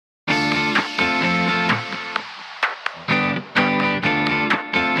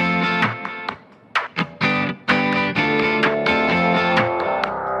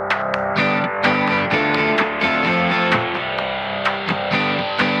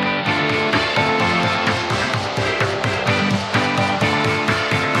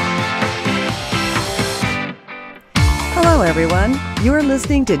everyone. You're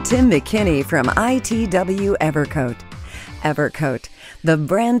listening to Tim McKinney from ITW Evercoat. Evercoat, the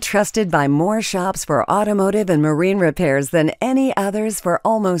brand trusted by more shops for automotive and marine repairs than any others for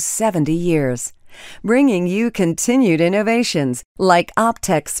almost 70 years. Bringing you continued innovations like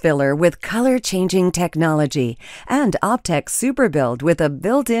Optex filler with color-changing technology and Optex Super Build with a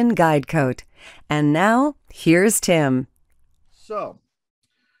built-in guide coat. And now, here's Tim. So,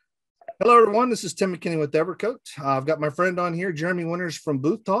 hello everyone, this is Tim McKinney with Evercoat. I've got my friend on here, Jeremy Winters from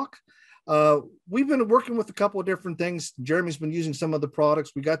BoothTalk. We've been working with a couple of different things. Jeremy's been using some of the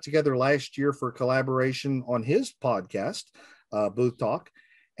products. We got together last year for a collaboration on his podcast, BoothTalk.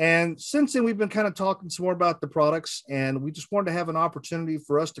 And since then, we've been kind of talking some more about the products, and we just wanted to have an opportunity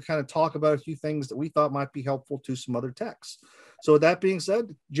for us to kind of talk about a few things that we thought might be helpful to some other techs. So with that being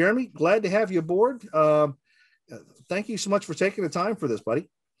said, Jeremy, glad to have you aboard. Thank you so much for taking the time for this, buddy.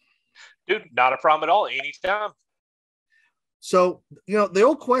 Dude, not a problem at all. Anytime. So, the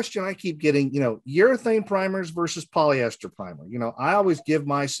old question I keep getting, urethane primers versus polyester primer. I always give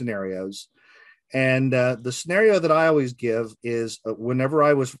my scenarios. And the scenario that I always give is whenever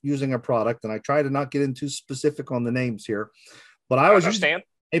I was using a product, and I try to not get into specific on the names here, but I was using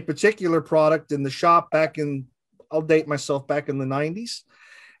a particular product in the shop I'll date myself back in the 90s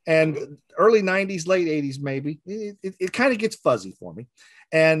and early 90s, late 80s, maybe. It kind of gets fuzzy for me.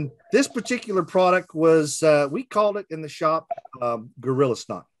 And this particular product was, we called it in the shop, Gorilla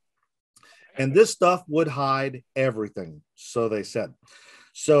Snot. And this stuff would hide everything, so they said.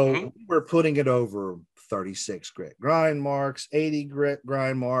 So we're putting it over 36 grit grind marks, 80 grit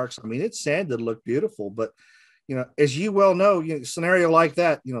grind marks. I mean, it sanded, looked beautiful, but as you well know, scenario like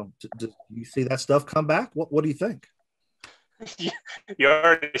that, do you see that stuff come back? What do you think? You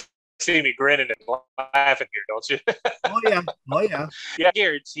already see me grinning and laughing here, don't you? Oh yeah. Yeah, I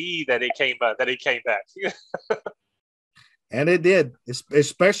guarantee that it came back. And it did,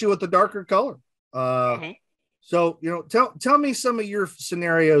 especially with the darker color. So, tell me some of your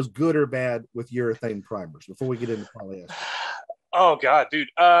scenarios, good or bad, with urethane primers before we get into polyester. Oh God, dude.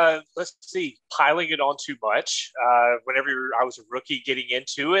 Let's see. Piling it on too much. Whenever I was a rookie getting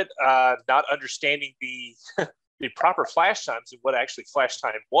into it, not understanding the the proper flash times and what actually flash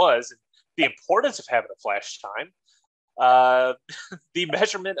time was, and the importance of having a flash time. The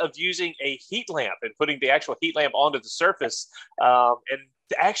measurement of using a heat lamp and putting the actual heat lamp onto the surface, and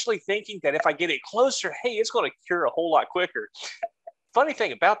actually thinking that if I get it closer, hey, it's going to cure a whole lot quicker. Funny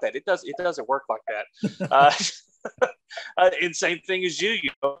thing about that, it doesn't work like that. And same thing as you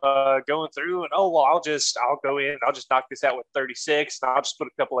going through and I'll go in, I'll just knock this out with 36, and I'll just put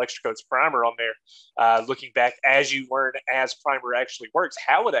a couple extra coats of primer on there. Looking back as you learn as primer actually works,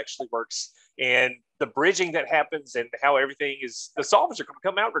 how it actually works, and the bridging that happens, and how everything is, the solvents are going to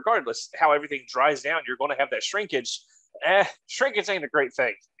come out regardless. How everything dries down, you're going to have that shrinkage. Shrinkage ain't a great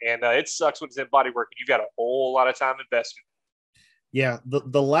thing, and it sucks when it's in body work and you've got a whole lot of time invested. Yeah,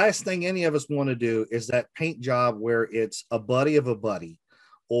 the last thing any of us want to do is that paint job where it's a buddy of a buddy,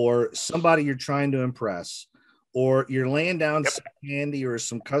 or somebody you're trying to impress, or you're laying down some candy or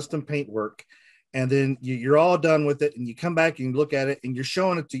some custom paint work, and then you're all done with it, and you come back and you look at it, and you're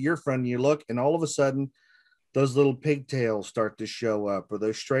showing it to your friend, and you look, and all of a sudden, those little pigtails start to show up, or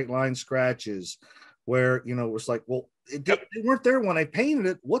those straight line scratches, where it's like, well, they weren't there when I painted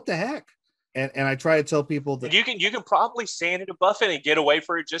it. What the heck? And I try to tell people that you can probably sand it and buff it and get away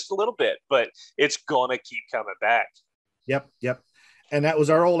for it just a little bit, but it's gonna keep coming back. Yep. And that was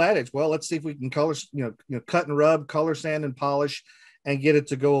our old adage. Well, let's see if we can color, cut and rub, color, sand, and polish, and get it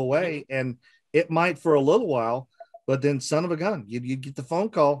to go away. And it might for a little while, but then son of a gun, you get the phone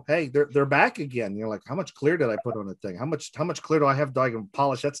call. Hey, they're back again. You're like, how much clear did I put on the thing? How much clear do I have? Do I can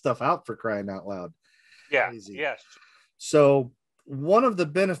polish that stuff out, for crying out loud? Yeah. Crazy. Yes. So one of the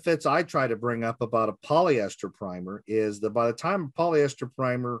benefits I try to bring up about a polyester primer is that by the time a polyester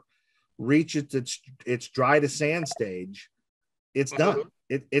primer reaches its dry to sand stage, it's done.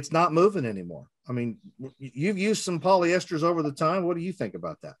 It's not moving anymore. I mean, you've used some polyesters over the time. What do you think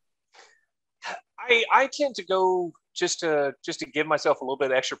about that? I tend to go just to give myself a little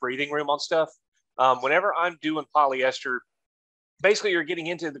bit of extra breathing room on stuff. Whenever I'm doing polyester, basically you're getting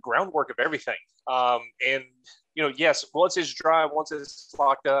into the groundwork of everything. And yes, once it's dry, once it's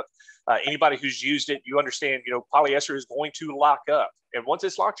locked up, anybody who's used it, you understand, polyester is going to lock up. And once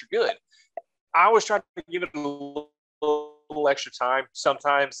it's locked, you're good. I always try to give it a little extra time.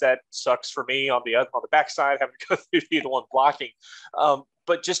 Sometimes that sucks for me on the backside, having to go through the one blocking.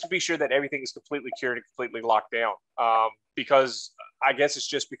 But just to be sure that everything is completely cured and completely locked down. Because I guess it's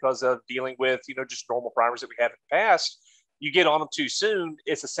just because of dealing with, just normal primers that we have in the past. You get on them too soon,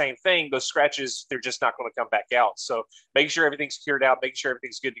 it's the same thing. Those scratches, they're just not going to come back out. So making sure everything's cured out, making sure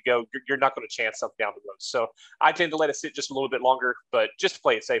everything's good to go, you're not going to chance something down the road. So I tend to let it sit just a little bit longer, but just to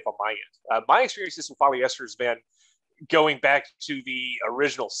play it safe on my end. My experiences with polyester has been going back to the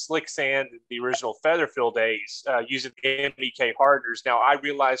original slick sand, the original feather fill days, using the MEK hardeners. Now, I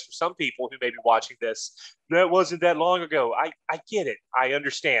realize for some people who may be watching this, that wasn't that long ago. I get it. I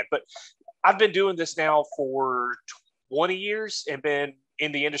understand. But I've been doing this now for 20 years and been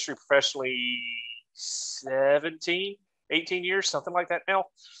in the industry professionally 18 years, something like that now.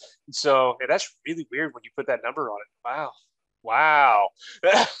 So that's really weird when you put that number on it. Wow.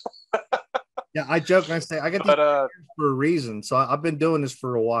 Yeah, I joke and I say I get these for a reason. So I've been doing this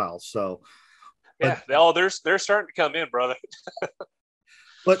for a while. So yeah, they're starting to come in, brother.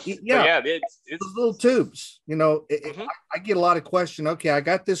 But it's those little tubes. I get a lot of question. Okay, I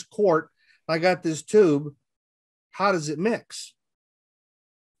got this quart, I got this tube. How does it mix?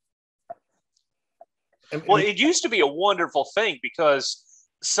 Well, it used to be a wonderful thing because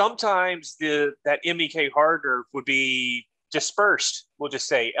sometimes that MEK hardener would be dispersed, we'll just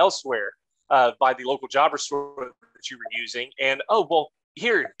say elsewhere, by the local jobber store that you were using. And,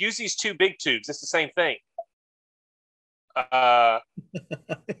 here, use these 2 big tubes. It's the same thing.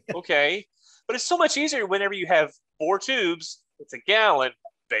 Okay. But it's so much easier whenever you have 4 tubes. It's a gallon,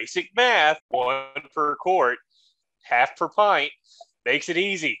 basic math, 1 per quart, half per pint, makes it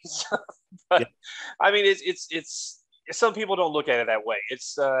easy. But, yeah. I mean, it's some people don't look at it that way.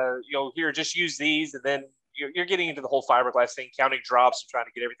 It's, here, just use these, and then you're getting into the whole fiberglass thing, counting drops and trying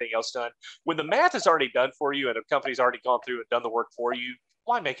to get everything else done. When the math is already done for you and a company's already gone through and done the work for you,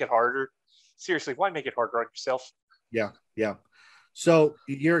 why make it harder? Seriously, why make it harder on yourself? Yeah. So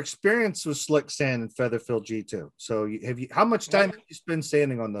your experience with slick sand and feather fill G2. So how much time have you spent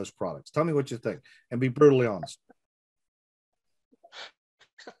sanding on those products? Tell me what you think and be brutally honest.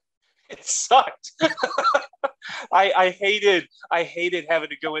 It sucked. I hated having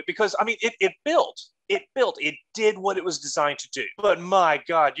to go in because it did what it was designed to do. But my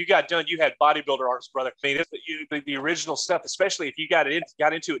God, you got done. You had bodybuilder arms, brother. I mean, the original stuff, especially if you got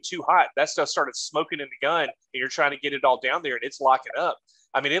into it too hot, that stuff started smoking in the gun, and you're trying to get it all down there, and it's locking up.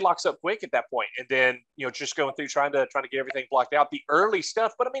 I mean, it locks up quick at that point, and then just going through trying to get everything blocked out. The early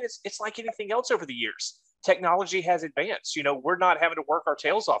stuff, but I mean, it's like anything else over the years. Technology has advanced. We're not having to work our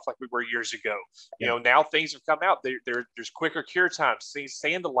tails off like we were years ago. Now things have come out. There's quicker cure times. Things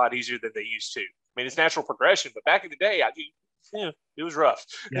sand a lot easier than they used to. I mean, it's natural progression, but back in the day, it was rough.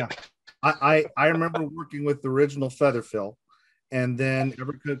 Yeah, I remember working with the original feather fill, and then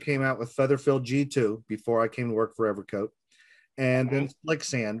Evercoat came out with feather fill G2 before I came to work for Evercoat, and then slick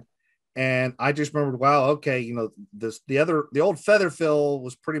sand. And I just remembered, wow, okay, the old feather fill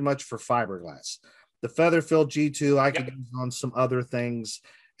was pretty much for fiberglass. The feather fill G2 I could use on some other things,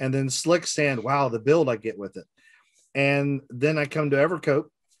 and then slick sand. Wow, the build I get with it. And then I come to Evercoat,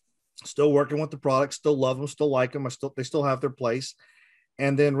 still working with the product, still love them, still like them. They still have their place.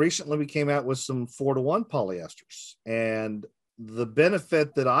 And then recently we came out with some 4-to-1 polyesters. And the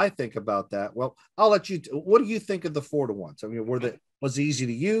benefit that I think about that, well, I'll let you. What do you think of the 4-to-1s? I mean, was it easy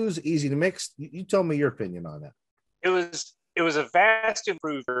to use, easy to mix? You tell me your opinion on that. It was a vast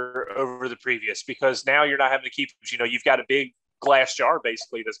improvement over the previous because now you're not having to keep, you've got a big glass jar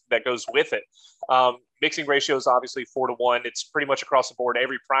basically that goes with it. Mixing ratio is obviously 4-to-1. It's pretty much across the board.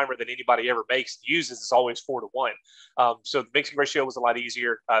 Every primer that anybody ever makes and uses is always 4-to-1. So the mixing ratio was a lot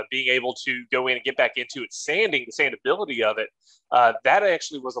easier. Being able to go in and get back into it, sanding, the sandability of it, that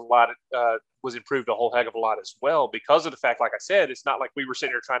actually was was improved a whole heck of a lot as well because of the fact, like I said, it's not like we were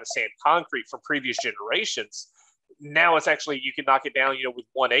sitting here trying to sand concrete from previous generations. Now it's actually, you can knock it down, with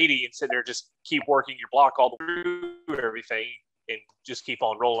 180 and sit there, just keep working your block all through everything and just keep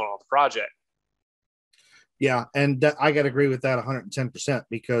on rolling on the project. Yeah. And I got to agree with that 110%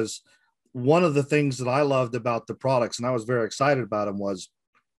 because one of the things that I loved about the products, and I was very excited about them, was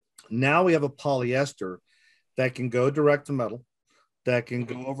now we have a polyester that can go direct to metal, that can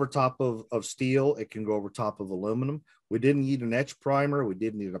go over top of steel. It can go over top of aluminum. We didn't need an etch primer. We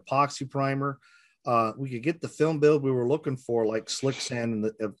didn't need an epoxy primer. We could get the film build we were looking for, like slick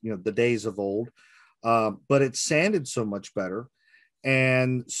sand in the days of old, but it sanded so much better.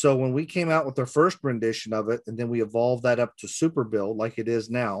 And so when we came out with our first rendition of it, and then we evolved that up to super build like it is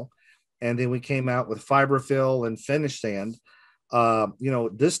now, and then we came out with fiberfill and finish sand.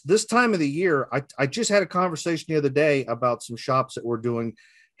 This time of the year, I just had a conversation the other day about some shops that were doing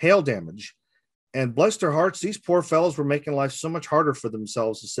hail damage. And bless their hearts, these poor fellows were making life so much harder for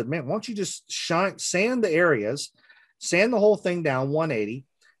themselves and said, man, why don't you just sand the areas, sand the whole thing down 180,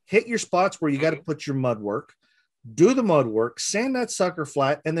 hit your spots where you got to put your mud work, do the mud work, sand that sucker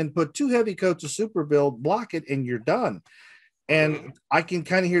flat, and then put 2 heavy coats of super build, block it, and you're done. And I can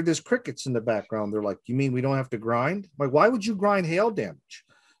kind of hear this crickets in the background. They're like, you mean we don't have to grind? I'm like, why would you grind hail damage?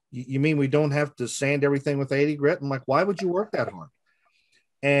 You mean we don't have to sand everything with 80 grit? I'm like, why would you work that hard?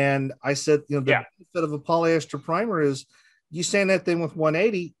 And I said, the benefit of a polyester primer is you sand that thing with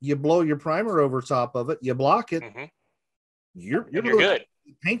 180, you blow your primer over top of it, you block it, you're good.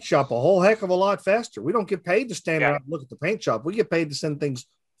 Paint shop a whole heck of a lot faster. We don't get paid to stand around and look at the paint shop. We get paid to send things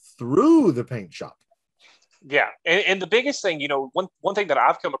through the paint shop. Yeah. And the biggest thing, one thing that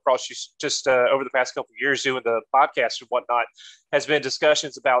I've come across just over the past couple of years doing the podcast and whatnot has been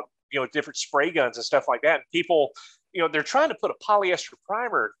discussions about, different spray guns and stuff like that. And people, they're trying to put a polyester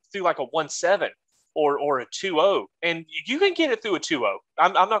primer through like a 1.7 or a 2.0, and you can get it through a 2.0.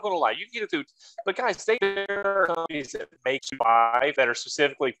 I'm not going to lie, you can get it through. But guys, there are companies that make buy that are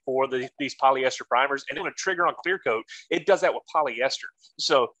specifically for these polyester primers, and then when a trigger on clear coat, it does that with polyester.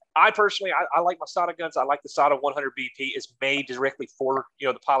 So I personally, I like my SATA guns. I like the SATA 100 BP. It's made directly for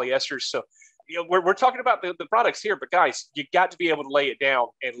the polyesters. So we're talking about the products here, but guys, you got to be able to lay it down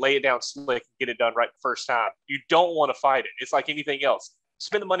slick and get it done right the first time. You don't want to fight it. It's like anything else.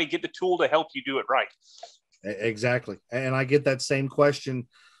 Spend the money, get the tool to help you do it right. Exactly. And I get that same question.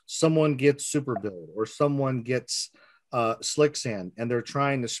 Someone gets super build or someone gets slick sand and they're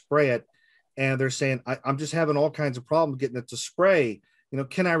trying to spray it and they're saying, I'm just having all kinds of problems getting it to spray.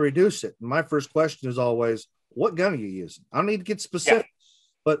 Can I reduce it? And my first question is always, what gun are you using? I don't need to get specific,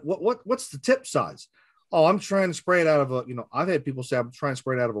 but what's the tip size? Oh, I'm trying to spray it out of I've had people say I'm trying to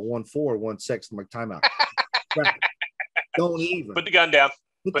spray it out of a 1.4 or 1.6. I'm like, timeout. Don't even put the gun down.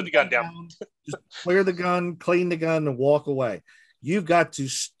 Put the gun down. Just clear the gun, clean the gun, and walk away. You've got to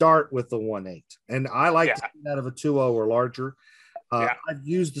start with the 1.8, and I like to get out of a 2.0 or larger. I've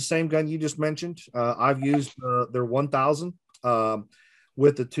used the same gun you just mentioned. I've used their 1000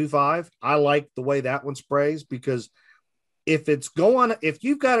 with the 2.5. I like the way that one sprays because if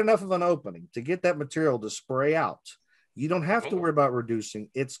you've got enough of an opening to get that material to spray out, you don't have to worry about reducing.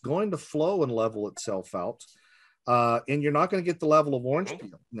 It's going to flow and level itself out. And you're not going to get the level of orange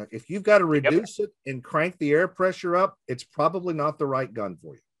peel. Now, if you've got to reduce it and crank the air pressure up, it's probably not the right gun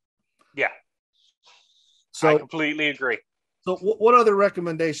for you. Yeah. So I completely agree. So what other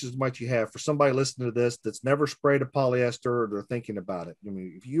recommendations might you have for somebody listening to this that's never sprayed a polyester or they're thinking about it? I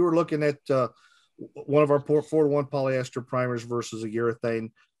mean, if you were looking at one of our 4-to-1 polyester primers versus a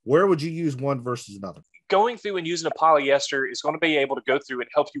urethane, where would you use one versus another? Going through and using a polyester is going to be able to go through and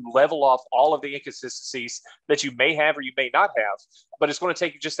help you level off all of the inconsistencies that you may have or you may not have, but it's going to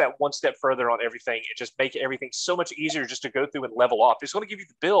take you just that one step further on everything and just make everything so much easier just to go through and level off. It's going to give you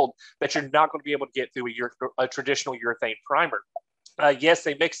the build that you're not going to be able to get through a traditional urethane primer. Yes,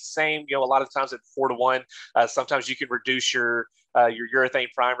 they mix the same, a lot of times at 4-to-1. Sometimes you can reduce your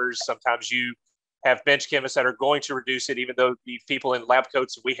urethane primers. Sometimes you have bench chemists that are going to reduce it, even though the people in lab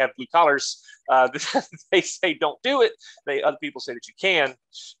coats, we have blue collars, they say don't do it. Other people say that you can.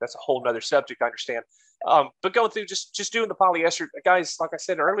 That's a whole nother subject, I understand. But going through just doing the polyester, guys, like I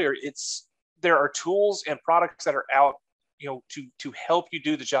said earlier, there are tools and products that are out, to help you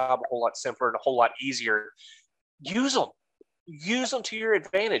do the job a whole lot simpler and a whole lot easier. Use them to your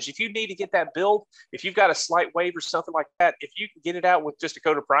advantage. If you need to get that build, if you've got a slight wave or something like that, if you can get it out with just a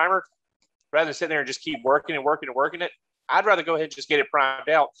coat of primer, rather than sit there and just keep working it, I'd rather go ahead and just get it primed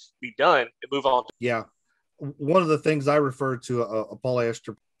out, be done, and move on. Yeah. One of the things I refer to a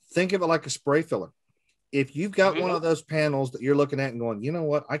polyester, think of it like a spray filler. If you've got one of those panels that you're looking at and going, you know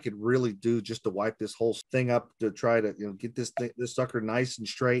what, I could really do just to wipe this whole thing up to try to get this sucker nice and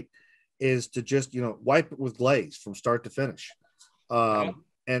straight, is to just wipe it with glaze from start to finish. And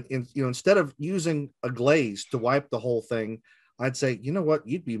instead of using a glaze to wipe the whole thing, I'd say, you know what,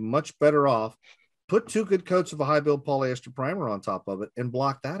 you'd be much better off. Put 2 good coats of a high build polyester primer on top of it and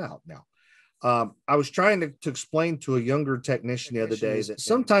block that out now. I was trying to explain to a younger technician the other day that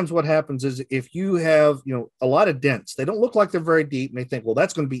sometimes what happens is if you have, a lot of dents, they don't look like they're very deep, and they think, well,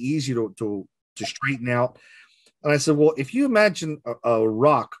 that's going to be easy to straighten out. And I said, well, if you imagine a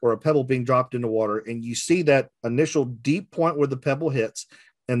rock or a pebble being dropped into water and you see that initial deep point where the pebble hits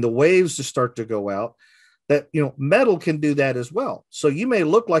and the waves just start to go out, that, metal can do that as well. So you may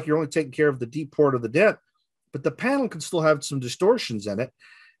look like you're only taking care of the deep part of the dent, but the panel can still have some distortions in it.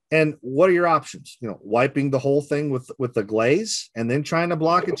 And what are your options? Wiping the whole thing with the glaze and then trying to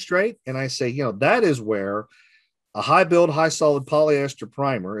block it straight. And I say, that is where a high build, high solid polyester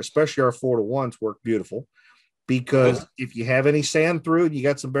primer, especially our 4-to-1s, work beautiful. Because if you have any sand through and you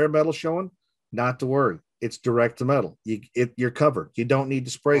got some bare metal showing, not to worry. It's direct to metal. You're covered. You don't need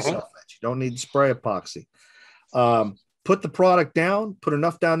to spray sulfate. You don't need to spray epoxy. Put the product down, put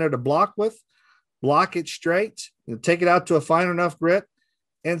enough down there to block with, block it straight, take it out to a fine enough grit,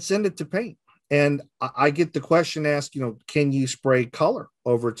 and send it to paint. And I get the question asked, can you spray color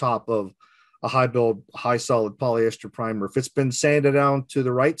over top of a high build, high solid polyester primer? If it's been sanded down to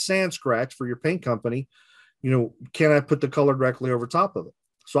the right sand scratch for your paint company, can I put the color directly over top of it?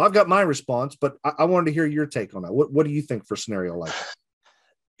 So I've got my response, but I wanted to hear your take on that. What do you think for a scenario like that?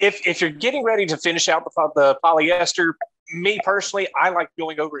 If you're getting ready to finish out the polyester, me personally, I like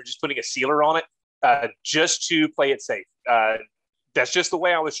going over and just putting a sealer on it, just to play it safe. That's just the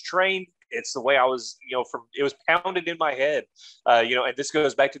way I was trained. It's the way I was, it was pounded in my head, and this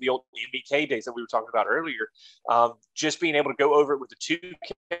goes back to the old MBK days that we were talking about earlier. Just being able to go over it with a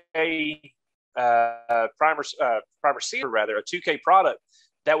 2K primer sealer, rather, a 2K product.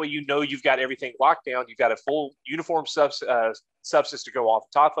 That way, you've got everything locked down. You've got a full uniform substance to go off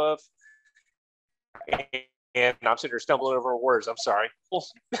the top of. And I'm sitting here stumbling over words. I'm sorry.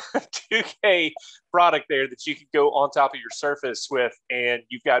 2K product there that you can go on top of your surface with, and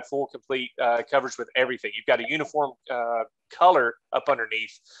you've got full, complete coverage with everything. You've got a uniform color up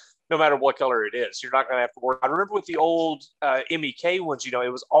underneath, no matter what color it is. You're not going to have to worry. I remember with the old MEK ones, it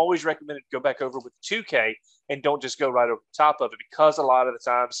was always recommended to go back over with 2K and don't just go right over the top of it, because a lot of the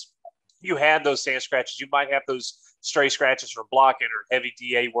times you had those sand scratches. You might have those stray scratches from blocking or heavy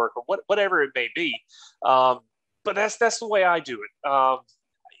DA work or whatever it may be. But that's the way I do it.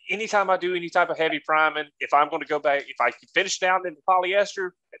 Anytime I do any type of heavy priming, if I'm going to go back, if I can finish it out into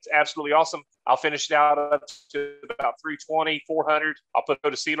polyester, it's absolutely awesome. I'll finish it out up to about 320, 400. I'll put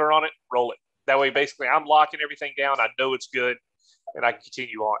a sealer on it, roll it. That way, basically, I'm locking everything down. I know it's good, and I can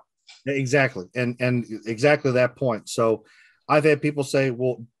continue on. Exactly. And exactly that point. So I've had people say,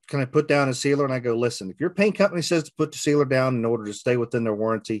 well, can I put down a sealer? And I go, listen, if your paint company says to put the sealer down in order to stay within their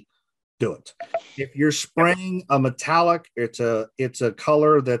warranty, do it. If you're spraying a metallic, it's a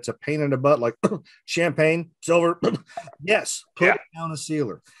color that's a pain in the butt, like champagne, silver. Yes, put down a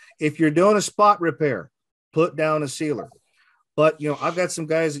sealer. If you're doing a spot repair, put down a sealer. But, I've got some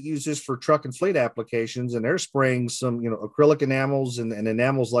guys that use this for truck and fleet applications, and they're spraying some, acrylic enamels and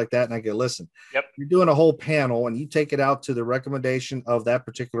enamels like that. And I go, listen, you're doing a whole panel and you take it out to the recommendation of that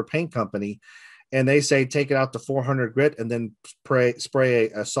particular paint company, and they say take it out to 400 grit and then spray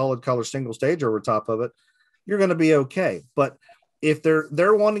a solid color single stage over top of it, you're going to be okay. But if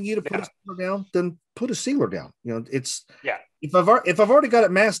they're wanting you to put a sealer down, then put a sealer down. If I've already got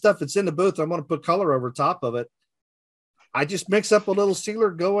it masked up, it's in the booth, I'm going to put color over top of it. I just mix up a little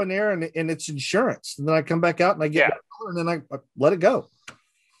sealer, go in there, and it's insurance. And then I come back out and I get color, and then I let it go.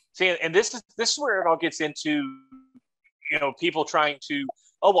 See, and this is where it all gets into, people trying to,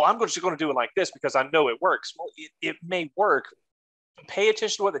 I'm just going to do it like this because I know it works. Well, it may work. Pay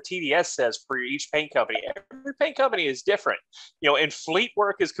attention to what the TDS says for each paint company. Every paint company is different, and fleet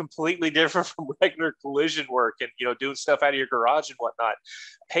work is completely different from regular collision work and, doing stuff out of your garage and whatnot.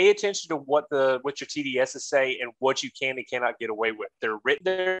 Pay attention to what your TDSs say and what you can and cannot get away with. They're written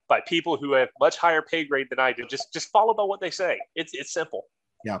there by people who have much higher pay grade than I do. Just follow by what they say. It's simple.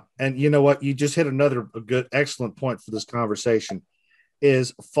 Yeah. And you know what? You just hit another excellent point for this conversation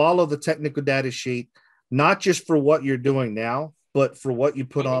is follow the technical data sheet, not just for what you're doing now, but for what you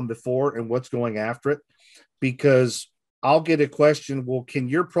put on before and what's going after it. Because I'll get a question, well, can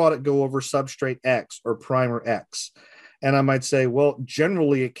your product go over substrate X or primer X? And I might say, well,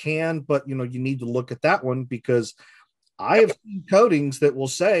 generally it can, but you need to look at that one, because I have seen coatings that will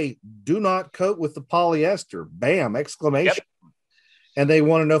say, do not coat with the polyester, bam, exclamation. And they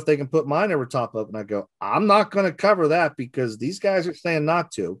want to know if they can put mine over top of it. And I go, I'm not going to cover that because these guys are saying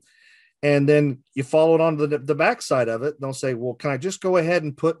not to. And then you follow it on to the backside of it. And they'll say, well, can I just go ahead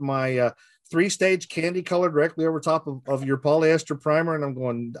and put my 3-stage candy color directly over top of your polyester primer? And I'm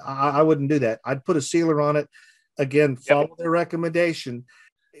going, I wouldn't do that. I'd put a sealer on it. Again, follow their recommendation.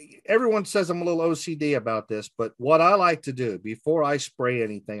 Everyone says I'm a little OCD about this, but what I like to do before I spray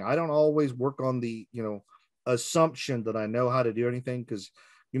anything, I don't always work on the, assumption that I know how to do anything, because,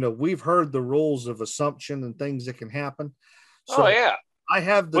 we've heard the rules of assumption and things that can happen. So I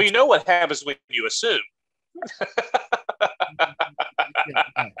have well, you know what happens when you assume.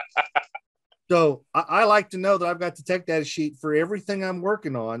 So I like to know that I've got the tech data sheet for everything I'm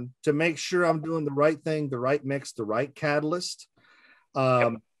working on to make sure I'm doing the right thing, the right mix, the right catalyst.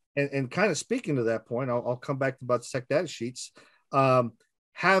 And kind of speaking to that point, I'll come back to about the tech data sheets.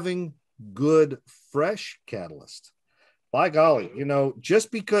 Having good, fresh catalyst. By golly,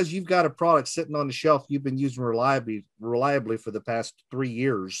 just because you've got a product sitting on the shelf you've been using reliably for the past 3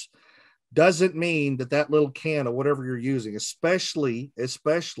 years doesn't mean that little can of whatever you're using, especially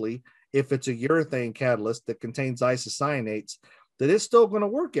if it's a urethane catalyst that contains isocyanates, that it's still going to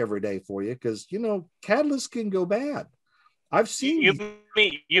work every day for you, because catalysts can go bad. I've seen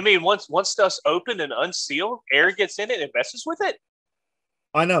you mean once stuff's open and unsealed, air gets in it and messes with it?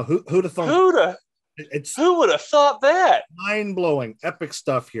 I know who'd have thought. Who would have thought that? Mind-blowing, epic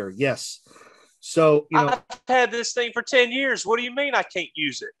stuff here. Yes. So I've had this thing for 10 years. What do you mean I can't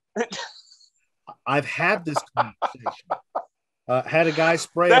use it? I've had this conversation. Had a guy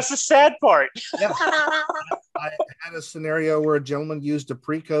spray. That's the sad part. Yeah. I had a scenario where a gentleman used a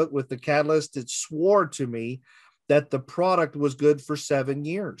pre-coat with the catalyst. It swore to me that the product was good for 7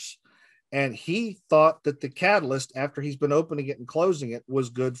 years. And he thought that the catalyst, after he's been opening it and closing it, was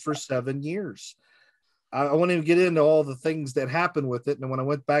good for 7 years. I won't even get into all the things that happened with it. And when I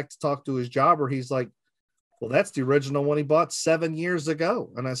went back to talk to his jobber, he's like, well, that's the original one he bought 7 years ago.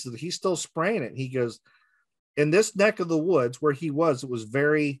 And I said, he's still spraying it. He goes, in this neck of the woods where he was, it was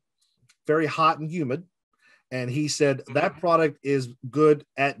very, very hot and humid. And he said that product is good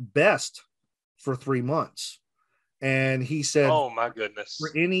at best for 3 months. And he said, oh my goodness,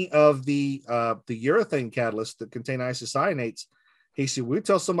 for any of the urethane catalysts that contain isocyanates, he said, we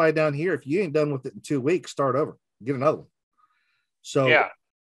tell somebody down here, if you ain't done with it in 2 weeks, start over, get another one. So yeah,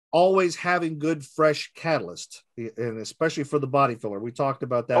 always having good, fresh catalyst, and especially for the body filler. We talked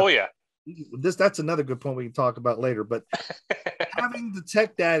about that. Oh yeah. That's another good point we can talk about later, but having the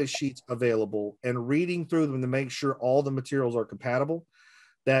tech data sheets available and reading through them to make sure all the materials are compatible,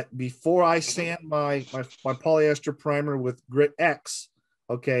 that before I sand my polyester primer with grit X,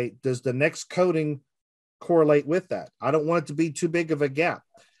 okay, does the next coating correlate with that? I don't want it to be too big of a gap.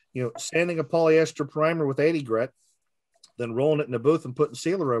 Sanding a polyester primer with 80 grit, then rolling it in a booth and putting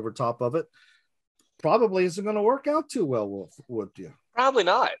sealer over top of it probably isn't going to work out too well with you. Probably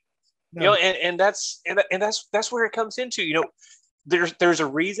not. No. And that's where it comes into, there's a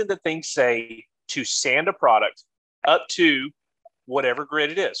reason that things say to sand a product up to whatever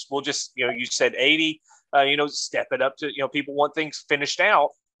grit it is. We'll just, you said 80, step it up to, people want things finished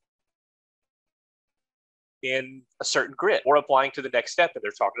out in a certain grit or applying to the next step. And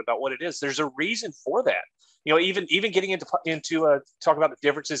they're talking about what it is. There's a reason for that. Even getting into talk about the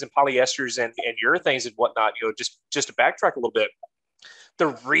differences in polyesters and urethanes and whatnot, just to backtrack a little bit. The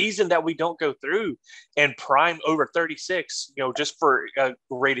reason that we don't go through and prime over 36, just for a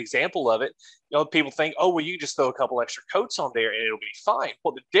great example of it, people think, oh, well, you just throw a couple extra coats on there and it'll be fine.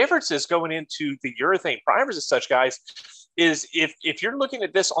 Well, the difference is going into the urethane primers and such, guys, is if you're looking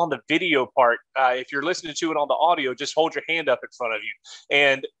at this on the video part, if you're listening to it on the audio, just hold your hand up in front of you.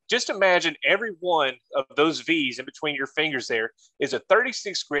 And just imagine every one of those V's in between your fingers there is a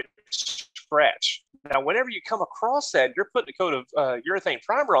 36 grit scratch. Now, whenever you come across that, you're putting a coat of urethane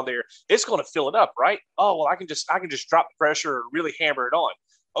primer on there, it's going to fill it up, right? Oh, well, I can just drop the pressure or really hammer it on.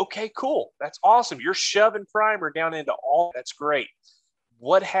 Okay, cool. That's awesome. You're shoving primer down into all. That's great.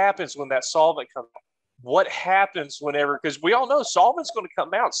 What happens when that solvent comes out? What happens whenever, because we all know solvent's going to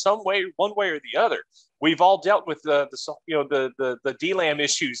come out some way, one way or the other. We've all dealt with the DLAM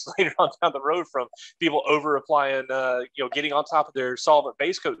issues later on down the road from people over applying, getting on top of their solvent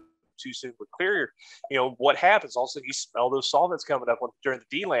base coat too soon with clear. What happens? Also, you smell those solvents coming up during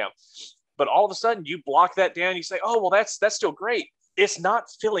the DLAM, but all of a sudden you block that down. You say, oh, well, that's still great. It's not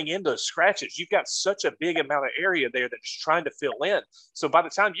filling in those scratches. You've got such a big amount of area there that it's trying to fill in. So by the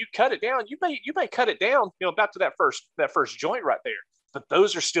time you cut it down, you may cut it down, about to that first joint right there. But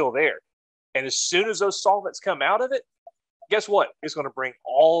those are still there. And as soon as those solvents come out of it, guess what? It's going to bring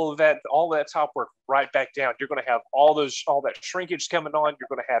all that top work right back down. You're going to have all that shrinkage coming on. You're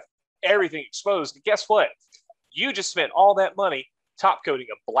going to have everything exposed. And guess what? You just spent all that money top coating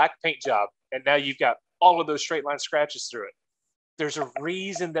a black paint job, and now you've got all of those straight line scratches through it. There's a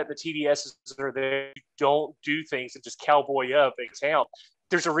reason that the TDSs are there. You don't do things and just cowboy up in town.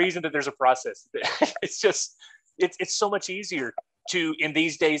 There's a reason that there's a process. It's just, it's so much easier to, in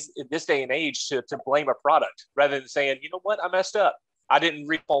this day and age, to blame a product rather than saying, you know what, I messed up. I didn't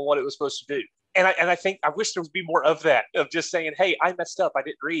read on what it was supposed to do. And I think I wish there would be more of that, of just saying, hey, I messed up. I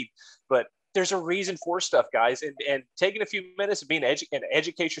didn't read. But there's a reason for stuff, guys. And taking a few minutes and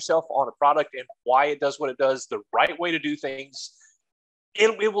educate yourself on a product and why it does what it does, the right way to do things,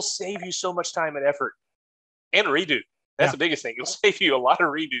 it will save you so much time and effort and redo. That's the biggest thing. It'll save you a lot of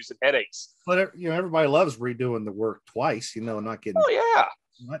redos and headaches. But everybody loves redoing the work twice, not getting. Oh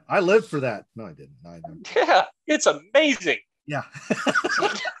yeah. I lived for that. No, I didn't. Yeah. It's amazing. Yeah.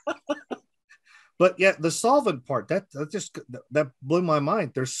 But yeah, the solvent part, that blew my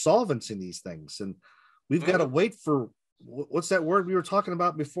mind. There's solvents in these things, and we've got to wait for, what's that word we were talking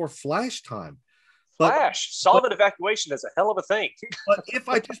about before? Flash time. flash. Solvent evacuation is a hell of a thing. But if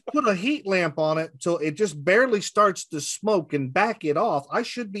I just put a heat lamp on it so it just barely starts to smoke and back it off, I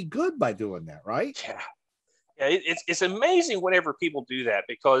should be good by doing that, right? Yeah. It's amazing whenever people do that,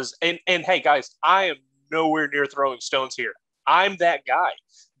 because and hey guys, I am nowhere near throwing stones here. I'm that guy.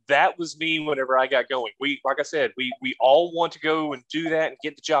 That was me whenever I got going. Like I said, we all want to go and do that and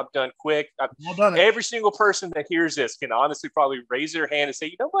get the job done quick. Every single person that hears this can honestly probably raise their hand and say,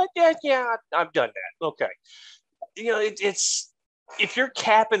 you know what, yeah, I've done that. Okay. It's if you're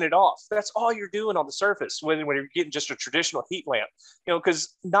capping it off, that's all you're doing on the surface when you're getting just a traditional heat lamp,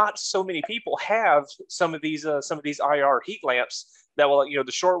 because not so many people have some of these IR heat lamps that will,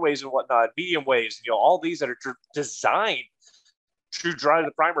 the short waves and whatnot, medium waves, all these that are designed to dry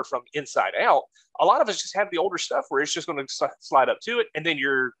the primer from inside out. A lot of us just have the older stuff where it's just going to slide up to it, and then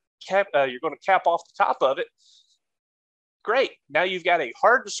you're going to cap off the top of it. Great. Now you've got a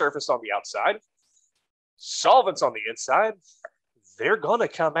hardened surface on the outside, solvents on the inside. They're going to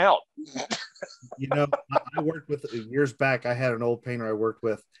come out. I worked with years back. I had an old painter I worked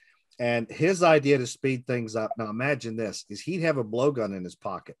with, and his idea to speed things up. Now imagine this: is he'd have a blowgun in his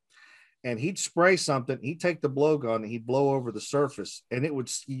pocket, and he'd spray something. He'd take the blowgun and he'd blow over the surface, and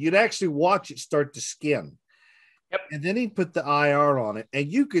you'd actually watch it start to skin. Yep. And then he'd put the IR on it,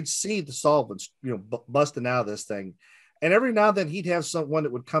 and you could see the solvents, busting out of this thing. And every now and then he'd have someone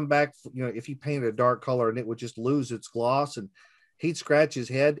that would come back, if he painted a dark color, and it would just lose its gloss, and he'd scratch his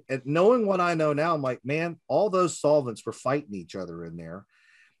head. And knowing what I know now, I'm like, man, all those solvents were fighting each other in there.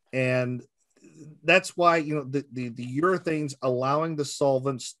 And that's why, the urethanes allowing the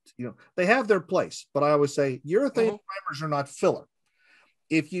solvents, they have their place. But I always say urethane primers are not filler.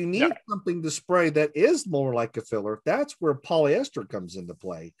 If you need something to spray that is more like a filler, that's where polyester comes into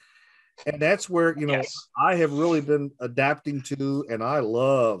play. And that's where, I have really been adapting to, and I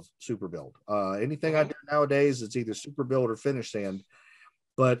love super build. Anything I do nowadays, it's either super build or finish sand.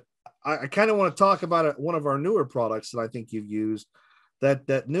 But I kind of want to talk about one of our newer products that I think you've used,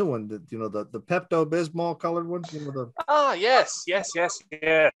 that new one, that the Pepto-Bismol colored one. Yes.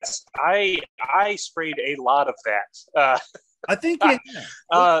 I sprayed a lot of that. I think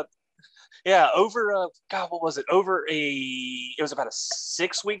over what was it? It was about a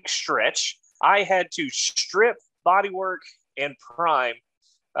 6-week stretch. I had to strip, bodywork, and prime,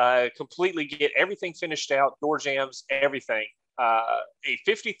 completely get everything finished out, door jambs, everything. A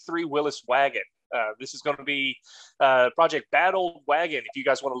 53 Willis wagon. This is going to be Project Battle Wagon. If you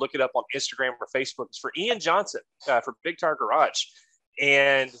guys want to look it up on Instagram or Facebook, it's for Ian Johnson for Big Tar Garage.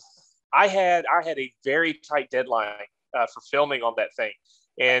 And I had a very tight deadline for filming on that thing.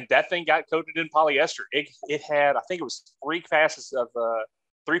 And that thing got coated in polyester. It had, I think it was 3 passes of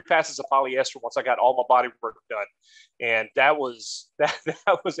polyester once I got all my body work done. And that was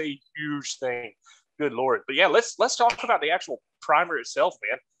a huge thing. Good Lord. But yeah, let's talk about the actual primer itself,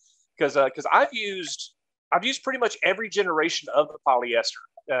 man. Because I've used pretty much every generation of the polyester.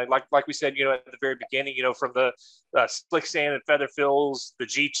 Like we said, at the very beginning, from the slick sand and feather fills, the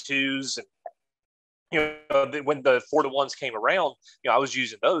G2s, and when the 4-to-1s came around, I was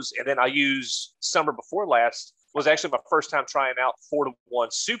using those. And then I used summer before last was actually my first time trying out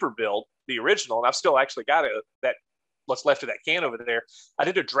 4-to-1 super build, the original. And I've still actually got what's left of that can over there. I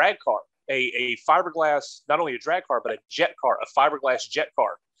did a drag car, a fiberglass, not only a drag car, but a jet car, a fiberglass jet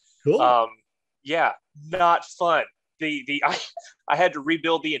car. Cool. Yeah, not fun. I had to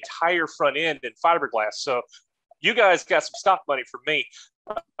rebuild the entire front end in fiberglass. So you guys got some stock money from me.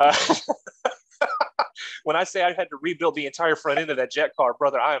 When I say I had to rebuild the entire front end of that jet car,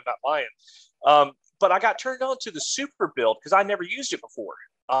 brother, I am not lying. But I got turned on to the super build because I never used it before.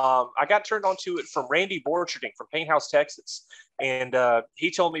 I got turned on to it from Randy Borcherding from Paint House, Texas. And he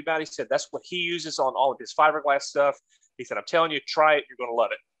told me about it. He said that's what he uses on all of his fiberglass stuff. He said, I'm telling you, try it. You're going to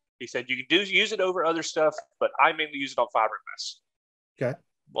love it. He said, you can use it over other stuff, but I mainly use it on fiberglass. Okay.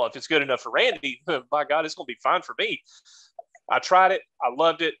 Well, if it's good enough for Randy, my God, it's going to be fine for me. I tried it. I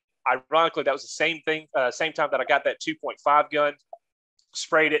loved it. Ironically, that was the same thing, same time that I got that 2.5 gun,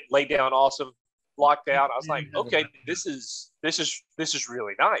 sprayed it, laid down awesome, locked out. I was like, okay, this is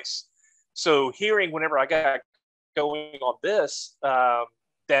really nice. So hearing whenever I got going on this,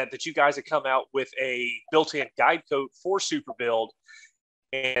 that you guys had come out with a built-in guide coat for super build.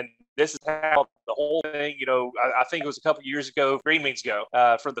 And this is how the whole thing, I think it was a couple of years ago, green means go,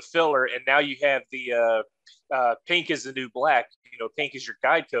 for the filler. And now you have the pink is the new black, pink is your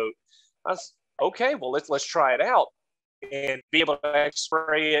guide coat. I was, okay, well, let's try it out and be able to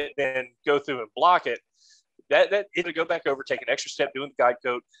spray it and go through and block it. that it'll go back over, take an extra step doing the guide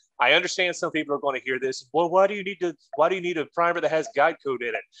coat. I understand some people are going to hear this. Well, why do you need a primer that has guide coat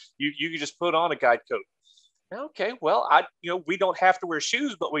in it? You can just put on a guide coat. Okay, well, we don't have to wear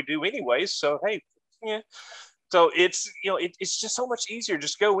shoes, but we do anyways. So hey, yeah. So it's it's just so much easier.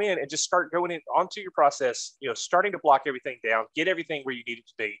 Just go in and just start going in onto your process. Starting to block everything down, get everything where you need it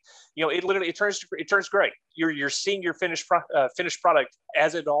to be. It turns great. You're seeing your finished product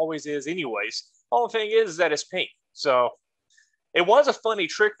as it always is, anyways. All the thing is that it's pink. So it was a funny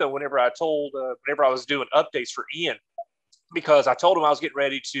trick though. Whenever I was doing updates for Ian, because I told him I was getting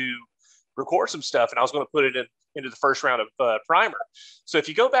ready to record some stuff and I was going to put it into the first round of primer. So if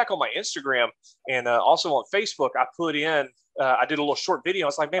you go back on my Instagram and also on Facebook, I put in, I did a little short video. I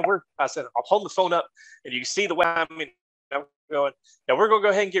was like, man, I said, I'll hold the phone up and you can see the way I'm going. Now we're going to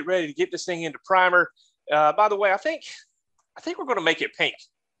go ahead and get ready to get this thing into primer. By the way, I think we're going to make it pink.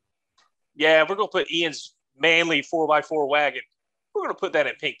 Yeah, we're going to put Ian's manly 4x4 wagon. We're going to put that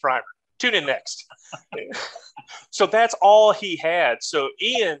in pink primer. Tune in next. So that's all he had. So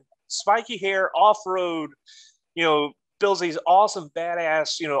Ian, spiky hair, off-road, builds these awesome,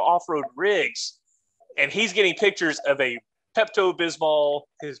 badass, off-road rigs. And he's getting pictures of a Pepto-Bismol,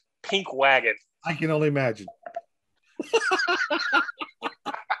 his pink wagon. I can only imagine.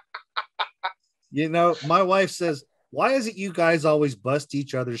 My wife says, why is it you guys always bust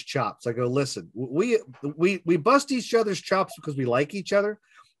each other's chops? I go, listen, we bust each other's chops because we like each other.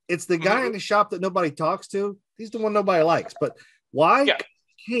 It's the guy in the shop that nobody talks to. He's the one nobody likes. But why?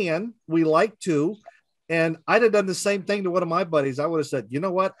 Yeah. We like to. And I'd have done the same thing to one of my buddies. I would have said, you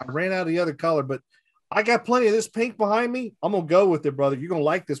know what? I ran out of the other color, but I got plenty of this pink behind me. I'm going to go with it, brother. You're going to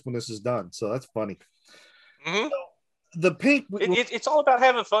like this when this is done. So that's funny. Mm-hmm. So the pink. It's all about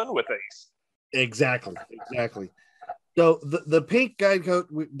having fun with these. Exactly. So the pink guide coat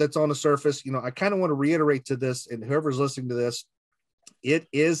that's on the surface, I kind of want to reiterate to this, and whoever's listening to this, it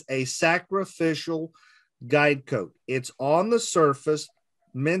is a sacrificial guide coat. It's on the surface,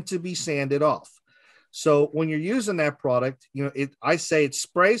 meant to be sanded off. So when you're using that product, I say it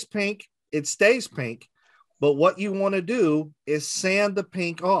sprays pink, it stays pink, but what you want to do is sand the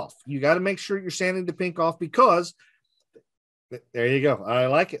pink off. You got to make sure you're sanding the pink off, because there you go. I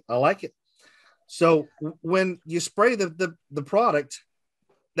like it. So when you spray the product,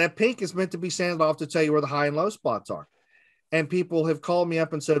 that pink is meant to be sanded off to tell you where the high and low spots are. And people have called me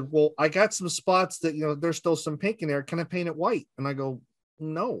up and said, well, I got some spots that, there's still some pink in there. Can I paint it white? And I go,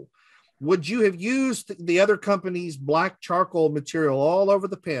 no. Would you have used the other company's black charcoal material all over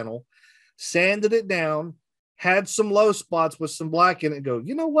the panel, sanded it down, had some low spots with some black in it, and go,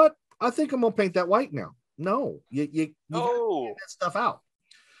 you know what? I think I'm going to paint that white now. No, you get that stuff out.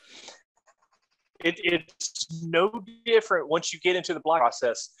 It's no different once you get into the block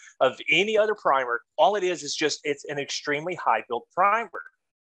process of any other primer. All it is just, it's an extremely high build primer.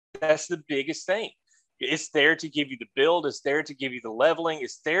 That's the biggest thing. It's there to give you the build. It's there to give you the leveling.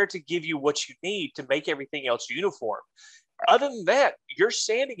 It's there to give you what you need to make everything else uniform. Other than that, you're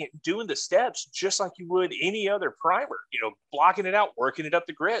sanding it and doing the steps just like you would any other primer, blocking it out, working it up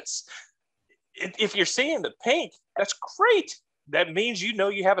the grits. If you're seeing the pink, that's great. That means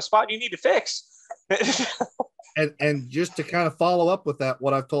you have a spot you need to fix. and just to kind of follow up with that,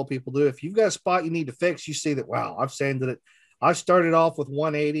 what I've told people to do, if you've got a spot you need to fix, you see that, wow, I've sanded it. I started off with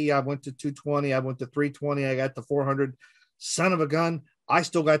 180. I went to 220. I went to 320. I got to 400. Son of a gun. I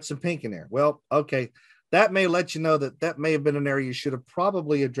still got some pink in there. Well, okay. That may let you know that may have been an area you should have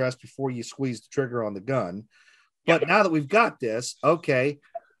probably addressed before you squeezed the trigger on the gun. But now that we've got this, okay,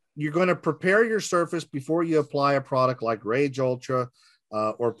 you're going to prepare your surface before you apply a product like Rage Ultra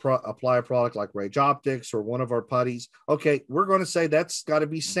or apply a product like Rage Optics or one of our putties. Okay, we're going to say that's got to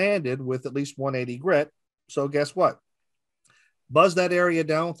be sanded with at least 180 grit. So guess what? Buzz that area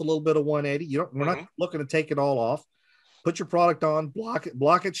down with a little bit of 180. We're not looking to take it all off. Put your product on, block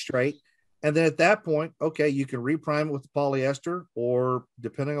it straight. And then at that point, okay, you can reprime it with the polyester, or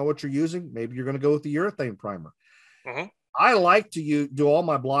depending on what you're using, maybe you're going to go with the urethane primer. Mm-hmm. I like to do all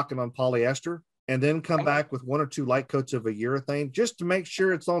my blocking on polyester and then come back with one or two light coats of a urethane just to make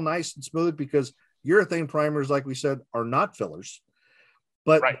sure it's all nice and smooth, because urethane primers, like we said, are not fillers,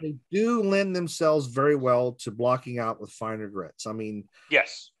 but they do lend themselves very well to blocking out with finer grits. I mean,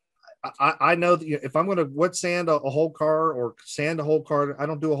 yes. I know that if I'm going to wet sand a whole car or sand a whole car, I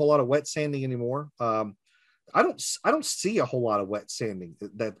don't do a whole lot of wet sanding anymore. I don't see a whole lot of wet sanding.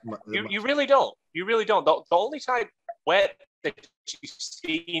 You really don't. You really don't. The only type wet that you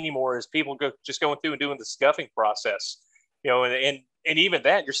see anymore is people going through and doing the scuffing process. And And even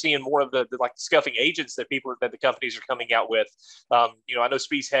that, you're seeing more of the like scuffing agents that the companies are coming out with. You know, I know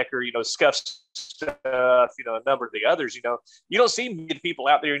Spies Hecker, you know, scuffs stuff, you know, a number of the others, you know, you don't see many people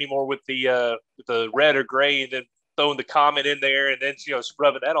out there anymore with the red or gray and then throwing the comment in there and then, you know,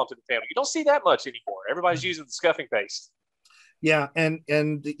 rubbing that onto the family. You don't see that much anymore. Everybody's using the scuffing paste. Yeah. And,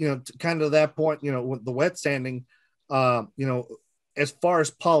 you know, kind of that point, you know, with the wet sanding, you know, as far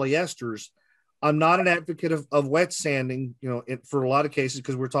as polyesters, I'm not an advocate of wet sanding, you know, for a lot of cases,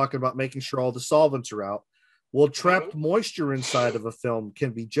 because we're talking about making sure all the solvents are out. Well, trapped moisture inside of a film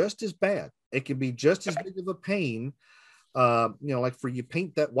can be just as bad. It can be just as big of a pain. You know, like for you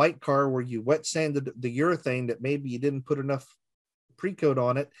paint that white car where you wet sanded the urethane that maybe you didn't put enough pre-coat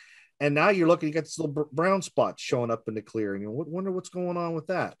on it. And now you're looking, you got this little brown spot showing up in the clear, and you wonder what's going on with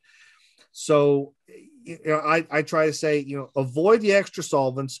that. So, you know, I try to say, you know, avoid the extra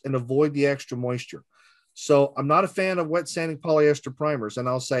solvents and avoid the extra moisture. So I'm not a fan of wet sanding polyester primers. And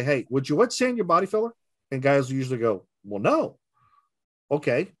I'll say, hey, would you wet sand your body filler? And guys will usually go, well, no.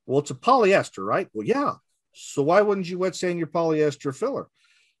 Okay, well, it's a polyester, right? Well, yeah. So why wouldn't you wet sand your polyester filler?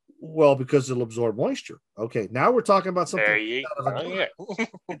 Well, because it'll absorb moisture. Okay, now we're talking about something. There you go.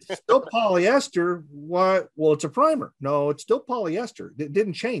 It's still polyester. What? Well, it's a primer. No, it's still polyester. It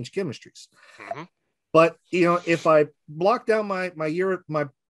didn't change chemistries. Mm-hmm. But you know, if I block down my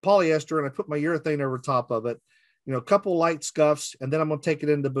polyester and I put my urethane over top of it, you know, a couple light scuffs, and then I'm going to take it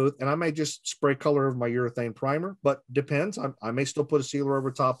into the booth, and I may just spray color of my urethane primer. But depends. I may still put a sealer over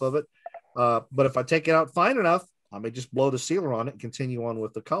top of it. But if I take it out fine enough, I may just blow the sealer on it and continue on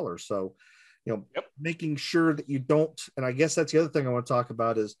with the color. So, you know, making sure that you don't, and I guess that's the other thing I want to talk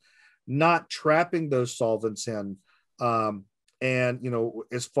about is not trapping those solvents in. And, you know,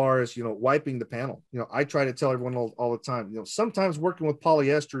 as far as, you know, wiping the panel, you know, I try to tell everyone all the time, you know, sometimes working with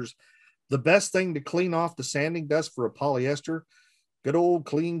polyesters, the best thing to clean off the sanding dust for a polyester, good old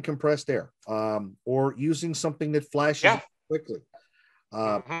clean compressed air, or using something that flashes quickly.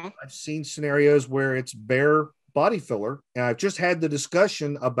 I've seen scenarios where it's bare body filler, and I've just had the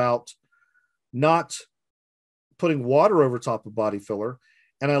discussion about not putting water over top of body filler.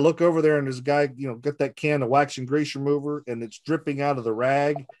 And I look over there and there's a guy, you know, got that can of wax and grease remover and it's dripping out of the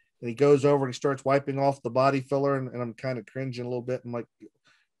rag. And he goes over and he starts wiping off the body filler. And I'm kind of cringing a little bit. I'm like,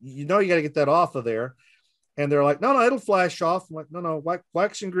 you know, you got to get that off of there. And they're like, no, it'll flash off. I'm like, no,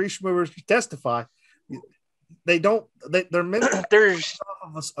 wax and grease removers testify. They're meant there's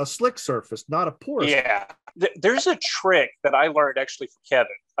a slick surface, not a porous. Yeah. There's a trick that I learned actually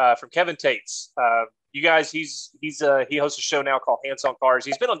from Kevin Tates. You guys, he hosts a show now called Hands on Cars.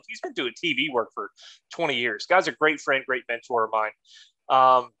 He's been doing TV work for 20 years. Guy's a great friend, great mentor of mine.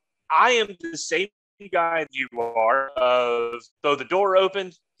 I am the same guy you are of throw the door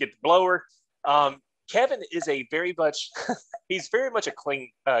open, get the blower. Kevin is he's very much a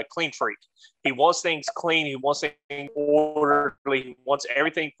clean freak. He wants things clean. He wants things orderly. He wants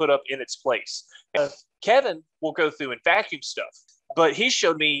everything put up in its place. Kevin will go through and vacuum stuff. But he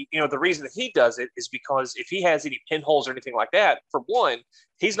showed me, you know, the reason that he does it is because if he has any pinholes or anything like that, for one,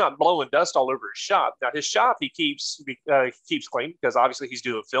 he's not blowing dust all over his shop. Now, his shop, he keeps clean because obviously he's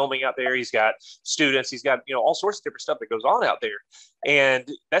doing filming out there. He's got students. He's got, you know, all sorts of different stuff that goes on out there. And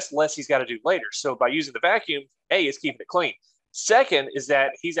that's less he's got to do later. So by using the vacuum, A, it's keeping it clean. Second is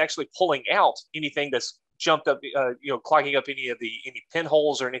that he's actually pulling out anything that's jumped up, you know, clogging up any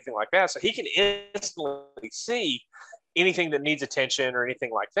pinholes or anything like that. So he can instantly see anything that needs attention or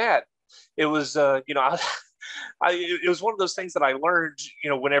anything like that. It was, you know, it was one of those things that I learned, you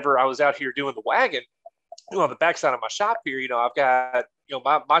know, whenever I was out here doing the wagon, you know, on the backside of my shop here, you know, I've got, you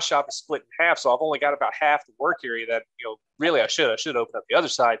know, my shop is split in half. So I've only got about half the work area that, you know, really I should open up the other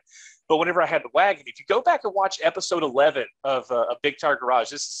side. But whenever I had the wagon, if you go back and watch episode 11 of a Big Tire Garage,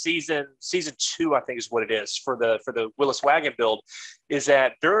 this is season 2, I think is what it is for the Willis wagon build, is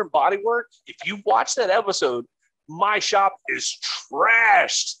that during body work, if you watch that episode, my shop is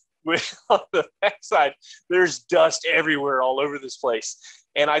trashed on the backside. There's dust everywhere all over this place.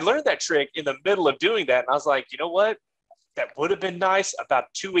 And I learned that trick in the middle of doing that. And I was like, you know what? That would have been nice about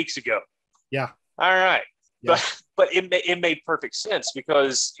 2 weeks ago. Yeah. All right. Yeah. But it made perfect sense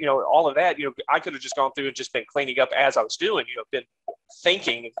because, you know, all of that, you know, I could have just gone through and just been cleaning up as I was doing, you know, been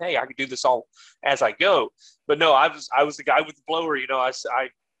thinking, hey, I could do this all as I go. But no, I was the guy with the blower, you know, I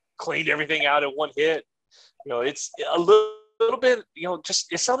cleaned everything out in one hit. You know, it's a little bit, you know, just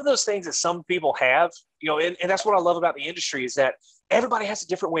it's some of those things that some people have, you know, and that's what I love about the industry is that everybody has a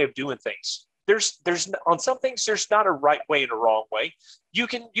different way of doing things. There's on some things, there's not a right way and a wrong way. You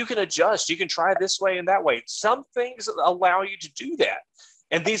can adjust. You can try this way and that way. Some things allow you to do that.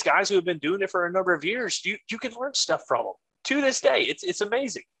 And these guys who have been doing it for a number of years, you can learn stuff from them. to this day. It's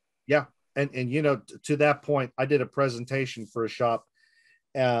amazing. Yeah. And you know, to that point, I did a presentation for a shop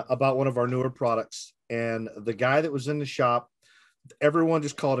about one of our newer products. And the guy that was in the shop, everyone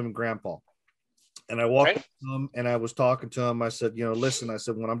just called him Grandpa. And I walked up to him and I was talking to him. I said, you know, listen, I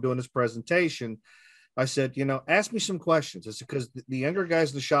said, when I'm doing this presentation, I said, you know, ask me some questions. I said, because the younger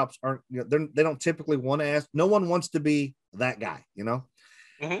guys in the shops aren't, you know, they don't typically want to ask. No one wants to be that guy, you know?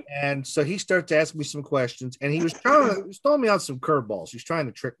 Mm-hmm. And so he started to ask me some questions, and he was throwing me out some curveballs. He's trying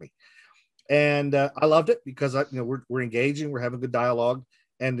to trick me. And I loved it because you know, we're engaging, we're having good dialogue.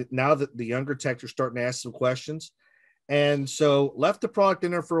 And now that the younger techs are starting to ask some questions. And so left the product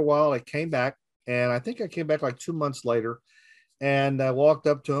in there for a while. I came back, and I think I came back like 2 months later, and I walked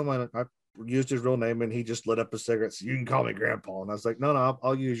up to him and I used his real name, and he just lit up a cigarette. So, you can call me Grandpa. And I was like, no,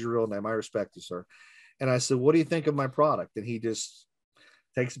 I'll use your real name. I respect you, sir. And I said, what do you think of my product? And he just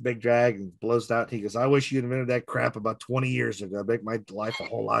takes a big drag and blows it out. He goes, I wish you'd invented that crap about 20 years ago. It'd make my life a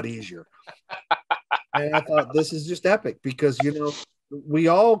whole lot easier. And I thought, this is just epic because, you know, we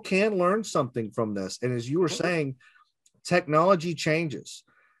all can learn something from this. And as you were saying, technology changes.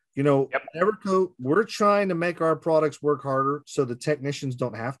 You know, Evercoat, we're trying to make our products work harder so the technicians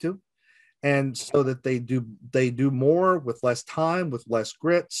don't have to. And so that they do more with less time, with less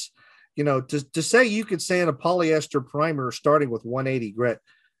grits. You know, to say you could sand a polyester primer starting with 180 grit,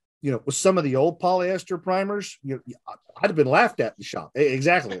 you know, with some of the old polyester primers, you know, I'd have been laughed at in the shop.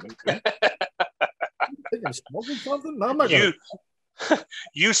 Exactly. I think I'm smoking something. No, I'm not gonna.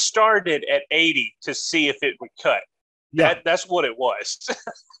 You started at 80 to see if it would cut. Yeah, that's what it was.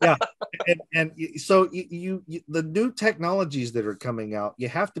 Yeah, and so you the new technologies that are coming out, you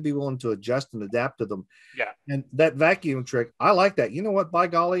have to be willing to adjust and adapt to them. Yeah, and that vacuum trick, I like that. You know what? By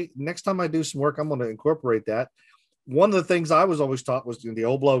golly, next time I do some work, I'm going to incorporate that. One of the things I was always taught was the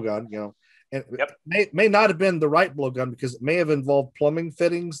old blowgun. You know, and it may not have been the right blowgun because it may have involved plumbing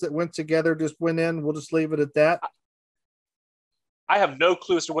fittings that went together, just went in. We'll just leave it at that. I have no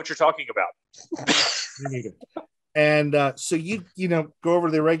clue as to what you're talking about. Me neither. And so you know, go over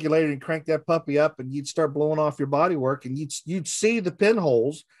to the regulator and crank that puppy up, and you'd start blowing off your body work, and you'd see the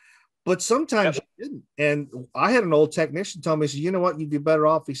pinholes, but sometimes you didn't. And I had an old technician tell me, he said, you know what, you'd be better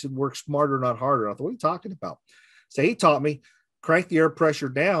off. He said, work smarter, not harder. I thought, what are you talking about? So he taught me, crank the air pressure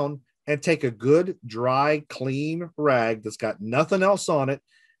down and take a good, dry, clean rag that's got nothing else on it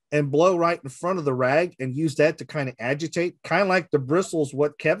and blow right in front of the rag and use that to kind of agitate, kind of like the bristles,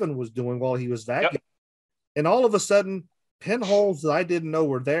 what Kevin was doing while he was vacuuming. And all of a sudden, pinholes that I didn't know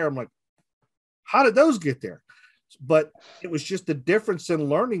were there. I'm like, how did those get there? But it was just the difference in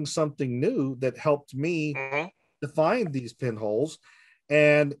learning something new that helped me to find these pinholes.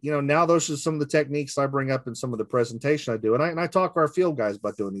 And, you know, now those are some of the techniques I bring up in some of the presentation I do. And I talk to our field guys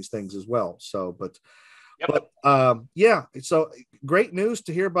about doing these things as well. So, yeah. So great news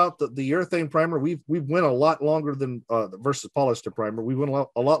to hear about the urethane primer. We've went a lot longer than versus polyester primer. We went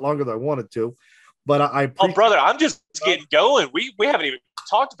a lot longer than I wanted to. But brother, I'm just getting going. We haven't even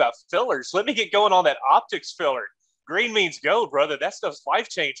talked about fillers. Let me get going on that optics filler. Green means gold, brother. That stuff's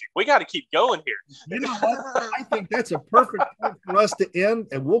life-changing. We got to keep going here. You know what? I think that's a perfect point for us to end,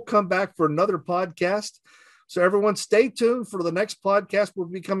 and we'll come back for another podcast. So everyone stay tuned for the next podcast we'll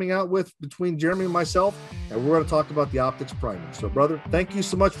be coming out with between Jeremy and myself, and we're going to talk about the optics primer. So, brother, thank you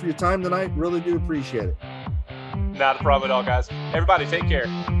so much for your time tonight. Really do appreciate it. Not a problem at all, guys. Everybody, take care.